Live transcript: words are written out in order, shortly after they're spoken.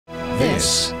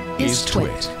This is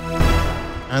TWiT.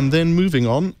 And then moving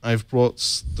on, I've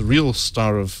brought the real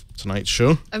star of tonight's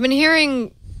show. I've been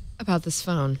hearing about this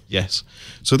phone. Yes.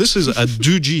 So this is a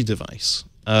Doogee device.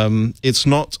 It's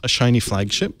not a shiny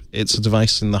flagship. It's a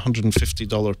device in the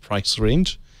 $150 price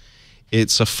range.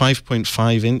 It's a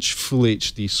 5.5-inch Full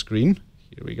HD screen.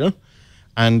 Here we go.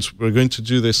 And we're going to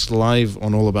do this live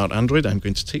on All About Android. I'm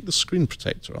going to take the screen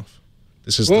protector off.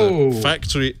 This is the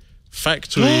factory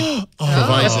device.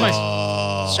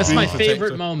 That's my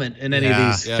favorite moment in any of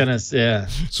these kind of,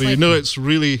 So you know it's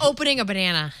really... Opening a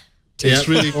banana. It's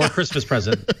really... Or a Christmas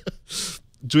present.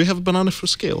 Do we have a banana for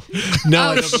scale?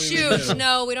 No, shoot.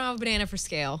 No, we don't have a banana for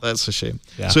scale. That's a shame.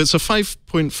 Yeah. So it's a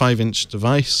 5.5-inch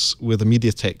device with a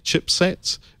MediaTek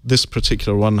chipset. This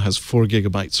particular one has 4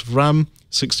 gigabytes of RAM,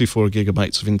 64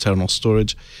 gigabytes of internal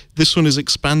storage. This one is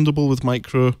expandable with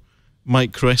micro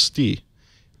SD.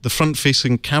 The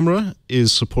front-facing camera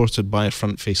is supported by a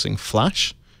front-facing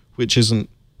flash, which isn't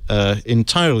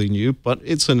entirely new, but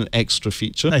it's an extra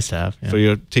feature. Nice to have. For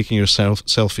your taking your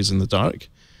selfies in the dark.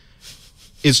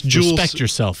 It's dual. Respect your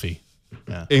selfie.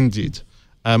 Yeah. Indeed.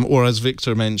 Or as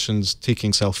Victor mentions,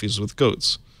 taking selfies with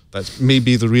goats. That's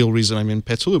maybe the real reason I'm in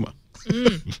Petaluma.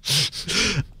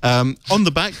 On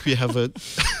the back, we have a...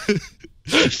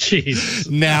 Jeez.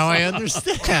 Now I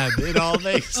understand. It all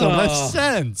makes so much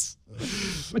sense.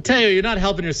 Matteo, you're not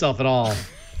helping yourself at all.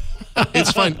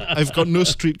 It's fine. I've got no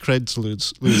street cred to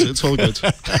lose. It's all good.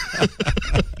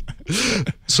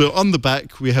 So on the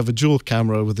back, we have a dual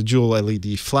camera with a dual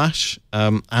LED flash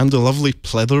and a lovely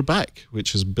pleather back,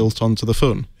 which is built onto the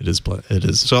phone. It is. It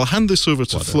is. So I'll hand this over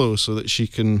to Flo so that she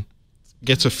can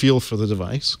get a feel for the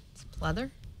device. Pleather?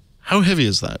 How heavy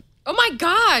is that? Oh my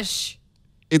gosh.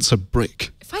 It's a brick.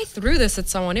 If I threw this at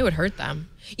someone, it would hurt them.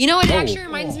 You know, it actually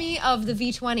reminds me of the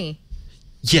V20.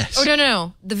 Yes. Oh,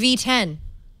 no. The V10.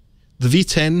 The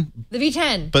V10. The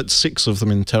V10. But 6 of them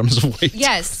in terms of weight.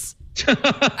 Yes.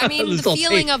 I mean, the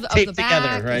feeling of the back.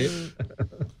 Together, right?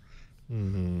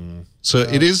 So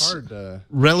it is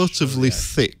relatively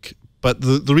thick, but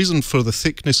the reason for the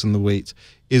thickness and the weight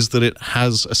is that it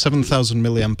has a 7,000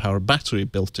 milliamp hour battery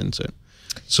built into it.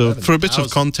 So for a bit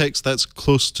of context, that's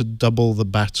close to double the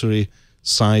battery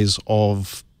size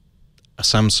of a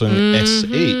Samsung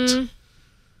S8.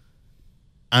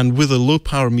 And with a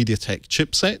low-power MediaTek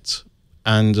chipset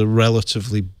and a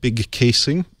relatively big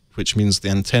casing, which means the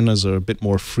antennas are a bit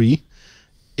more free,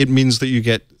 it means that you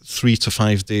get 3 to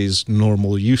 5 days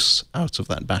normal use out of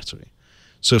that battery.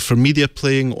 So for media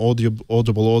playing, audible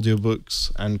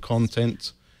audiobooks and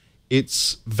content,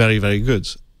 it's very, very good.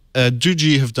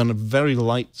 Doogee have done a very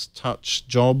light touch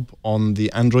job on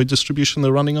the Android distribution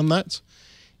they're running on that.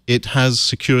 It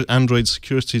has Android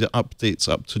security updates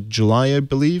up to July, I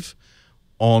believe,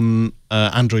 on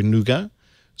Android Nougat.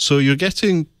 So you're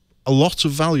getting a lot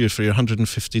of value for your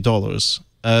 $150.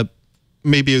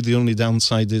 Maybe the only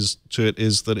downside to it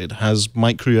is that it has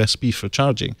micro USB for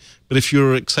charging. But if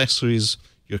your accessories,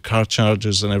 your car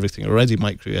chargers and everything are already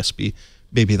micro USB,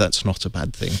 maybe that's not a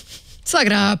bad thing. Suck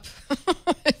it up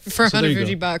for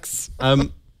 $150.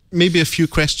 Maybe a few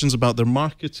questions about their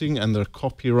marketing and their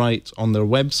copyright on their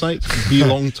website. Be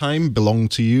long time, belong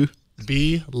to you.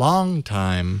 Be long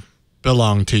time,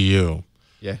 belong to you.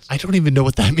 Yes. I don't even know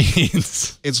what that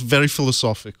means. It's very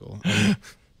philosophical.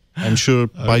 I'm sure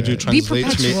Baidu translates. Be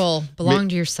perpetual. Belong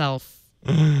to yourself.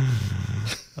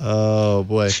 Oh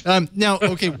boy. Now,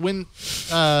 okay,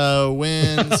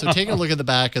 so taking a look at the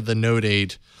back of the Note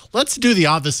 8, let's do the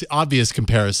obvious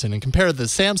comparison and compare the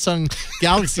Samsung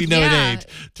Galaxy Note 8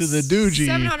 to the Doogee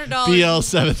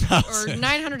BL7000 or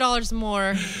 $900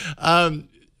 more.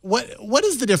 What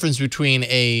is the difference between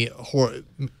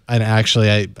and actually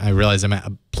I realize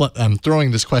I'm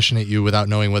throwing this question at you without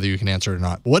knowing whether you can answer it or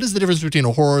not. What is the difference between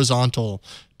a horizontal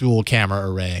dual camera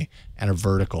array and a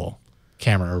vertical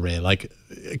camera array? Like,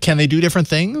 can they do different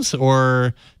things,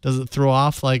 or does it throw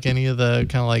off like any of the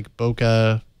kind of like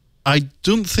bokeh? I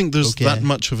don't think there's that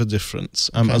much of a difference.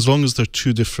 As long as they're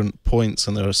 2 different points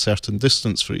and they're a certain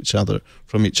distance from each other,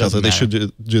 they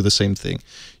should do the same thing.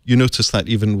 You notice that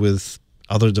even with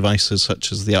other devices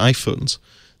such as the iPhones,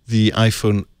 the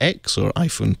iPhone X or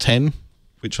iPhone 10,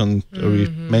 which one are we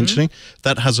mentioning?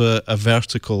 That has a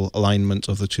vertical alignment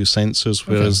of the 2 sensors,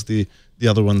 whereas the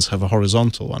other ones have a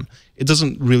horizontal one. It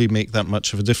doesn't really make that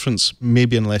much of a difference,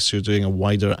 maybe unless you're doing a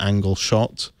wider angle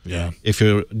shot, if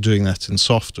you're doing that in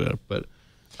software. But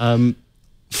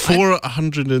for a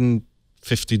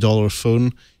 $150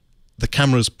 phone, the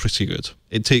camera's pretty good.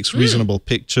 It takes reasonable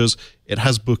pictures. It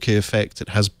has bokeh effect. It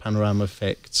has panorama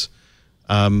effects.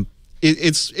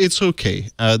 It's okay.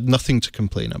 Nothing to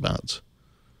complain about.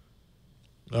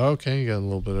 Okay, you got a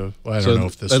little bit of. Well, I don't know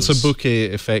if this. That's a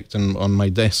bouquet effect on my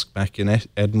desk back in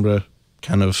Edinburgh,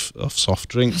 kind of soft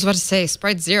drink. I was about to say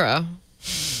Sprite Zero.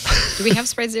 Do we have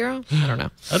Sprite Zero? I don't know.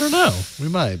 I don't know. We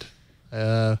might.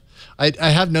 I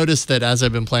have noticed that as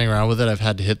I've been playing around with it, I've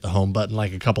had to hit the home button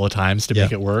like a couple of times to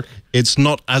make it work. It's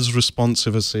not as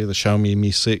responsive as, say, the Xiaomi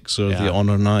Mi 6 or the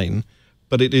Honor 9,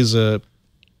 but it is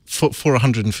for a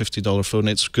 $150 phone,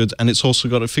 it's good. And it's also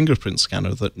got a fingerprint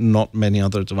scanner that not many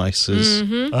other devices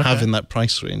have in that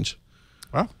price range.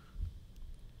 Well,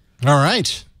 all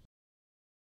right.